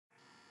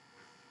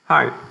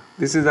Hi,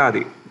 this is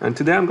Adi, and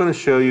today I'm going to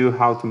show you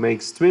how to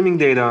make streaming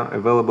data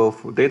available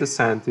for data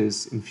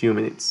scientists in few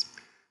minutes.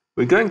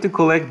 We're going to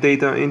collect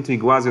data into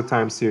Iguazio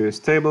time series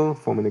table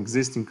from an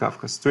existing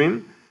Kafka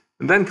stream,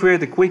 and then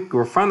create a quick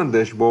Grafana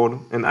dashboard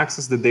and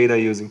access the data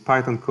using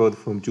Python code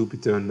from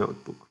Jupyter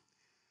Notebook.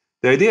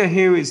 The idea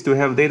here is to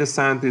have data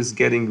scientists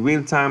getting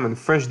real-time and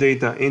fresh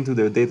data into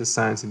their data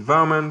science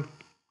environment,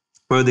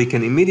 where they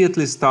can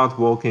immediately start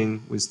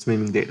working with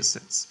streaming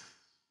datasets.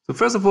 So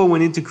first of all, we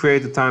need to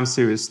create a time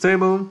series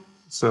table.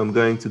 So I'm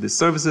going to the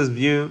services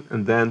view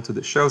and then to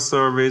the shell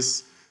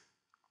service.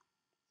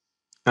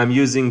 I'm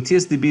using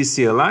TSDB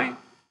CLI.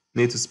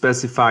 Need to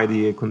specify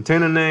the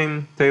container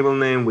name, table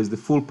name with the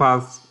full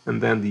path, and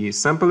then the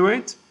sample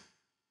rate.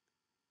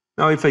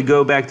 Now if I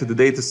go back to the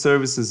data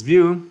services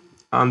view,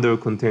 under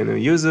container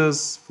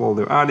users,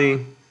 folder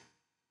Adi,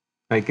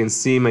 I can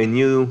see my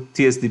new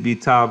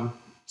TSDB tab,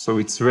 so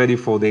it's ready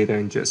for data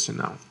ingestion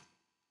now.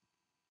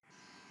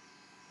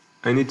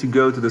 I need to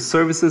go to the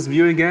services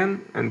view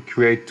again and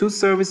create two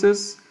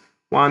services.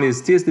 One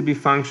is TSDB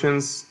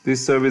functions.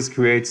 This service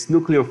creates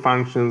nuclear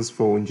functions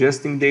for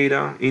ingesting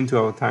data into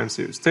our time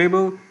series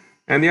table.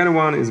 And the other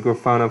one is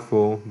Grafana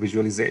for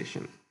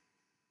visualization.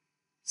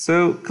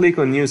 So click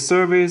on new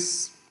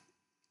service,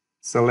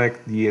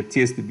 select the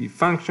TSDB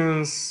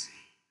functions.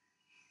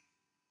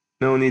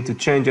 No need to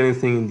change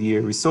anything in the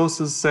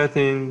resources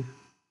setting.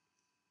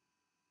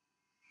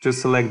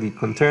 Just select the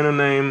container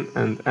name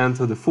and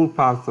enter the full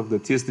path of the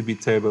TSDB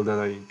table that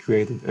I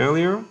created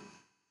earlier.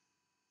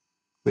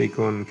 Click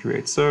on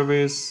Create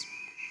Service.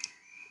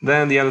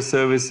 Then the other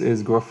service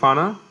is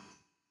Grafana.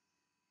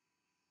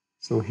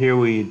 So here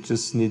we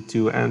just need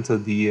to enter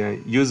the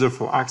user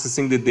for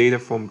accessing the data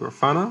from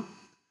Grafana.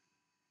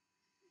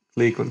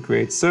 Click on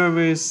Create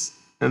Service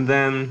and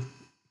then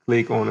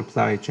click on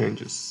Apply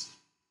Changes.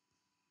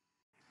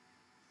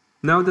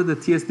 Now that the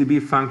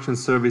TSDB function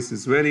service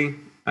is ready,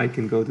 I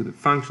can go to the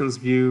functions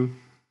view.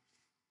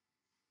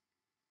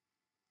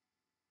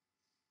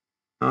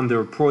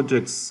 Under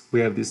projects, we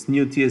have this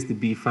new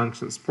TSDB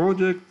functions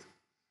project.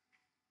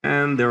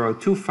 And there are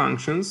two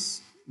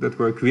functions that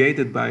were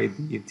created by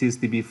the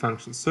TSDB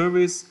function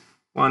service.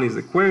 One is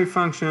a query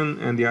function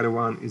and the other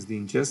one is the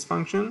ingest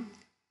function.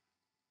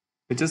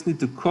 I just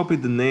need to copy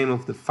the name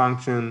of the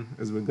function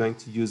as we're going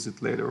to use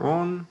it later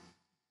on.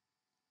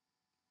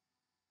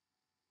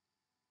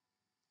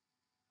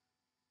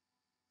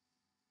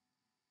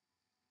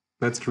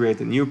 Let's create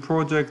a new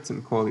project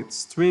and call it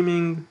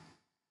streaming.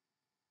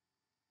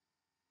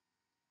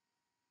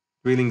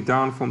 Drilling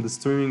down from the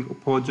streaming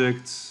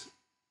project,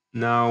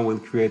 now we'll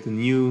create a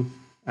new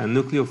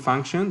nuclear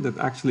function that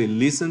actually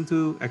listens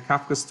to a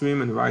Kafka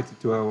stream and write it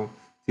to our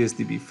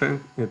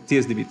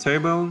TSDB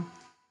table.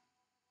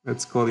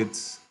 Let's call it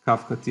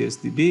Kafka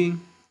TSDB.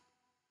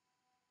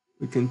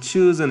 We can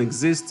choose an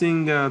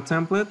existing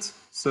template,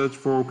 search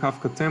for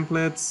Kafka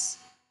templates.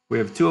 We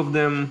have two of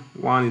them.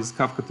 One is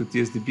Kafka to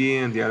TSDB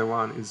and the other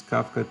one is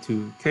Kafka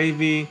to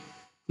KV.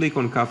 Click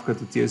on Kafka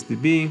to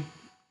TSDB.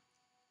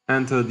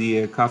 Enter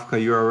the Kafka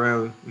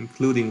URL,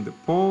 including the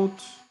port.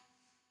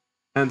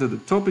 Enter the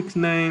topic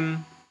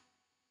name.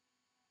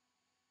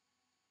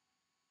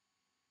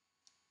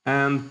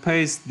 And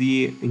paste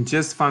the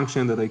ingest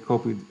function that I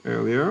copied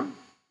earlier.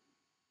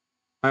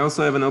 I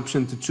also have an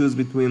option to choose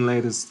between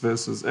latest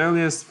versus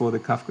earliest for the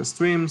Kafka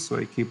stream, so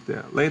I keep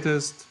the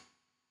latest.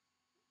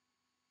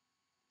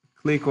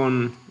 Click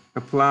on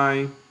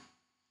Apply.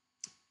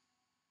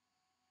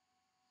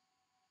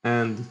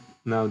 And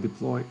now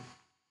deploy.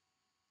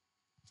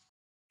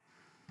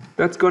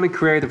 That's going to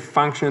create a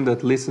function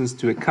that listens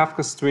to a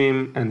Kafka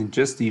stream and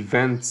ingests the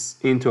events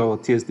into our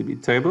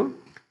TSDB table.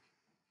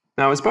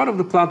 Now, as part of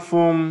the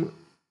platform,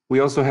 we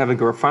also have a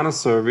Grafana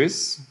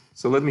service.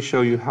 So let me show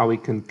you how we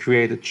can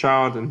create a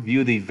chart and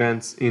view the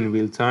events in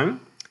real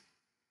time.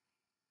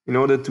 In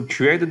order to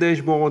create a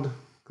dashboard,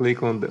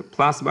 click on the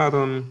plus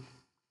button,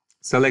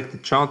 select the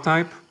chart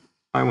type.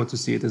 I want to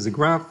see it as a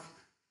graph.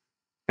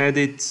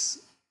 Edit,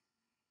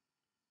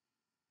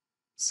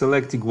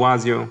 select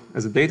Iguazio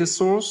as a data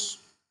source.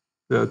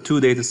 There are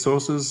two data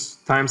sources,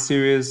 time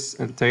series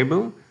and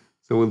table.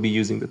 So we'll be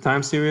using the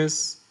time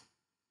series.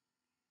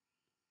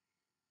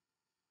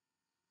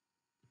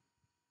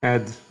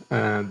 Add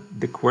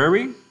the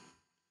query.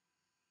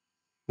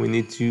 We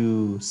need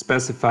to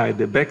specify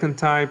the backend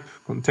type,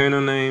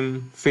 container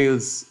name,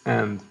 fields,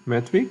 and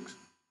metrics.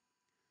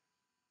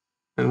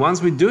 And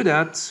once we do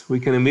that, we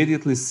can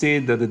immediately see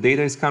that the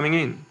data is coming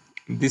in.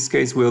 In this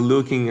case, we're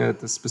looking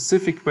at a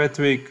specific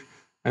metric,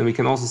 and we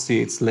can also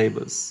see its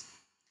labels.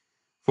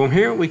 From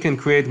here, we can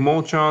create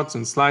more charts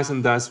and slice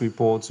and dice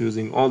reports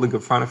using all the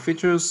Grafana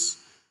features.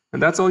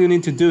 And that's all you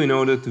need to do in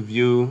order to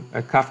view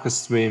a Kafka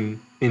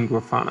stream in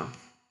Grafana.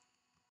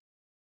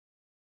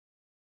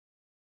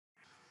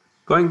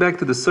 Going back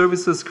to the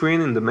services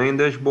screen in the main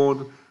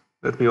dashboard,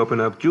 let me open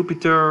up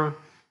Jupyter,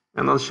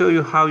 and I'll show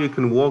you how you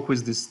can work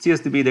with this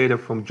TSDB data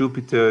from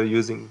Jupyter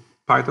using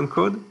Python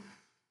code.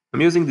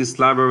 I'm using this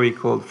library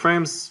called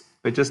Frames.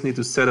 I just need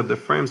to set up the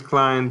Frames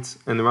client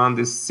and run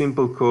this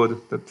simple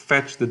code that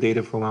fetch the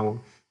data from our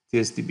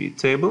TSDB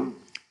table.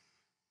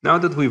 Now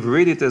that we've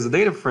read it as a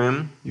data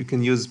frame, you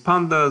can use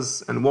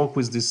pandas and work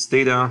with this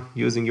data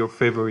using your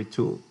favorite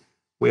tool.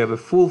 We have a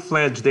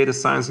full-fledged data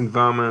science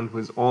environment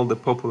with all the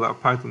popular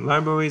Python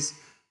libraries,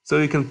 so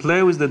you can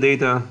play with the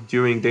data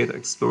during data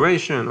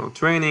exploration or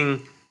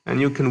training,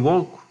 and you can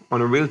work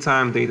on a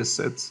real-time data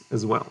set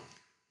as well.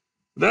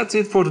 That's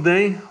it for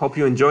today. Hope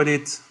you enjoyed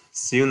it.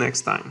 See you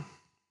next time.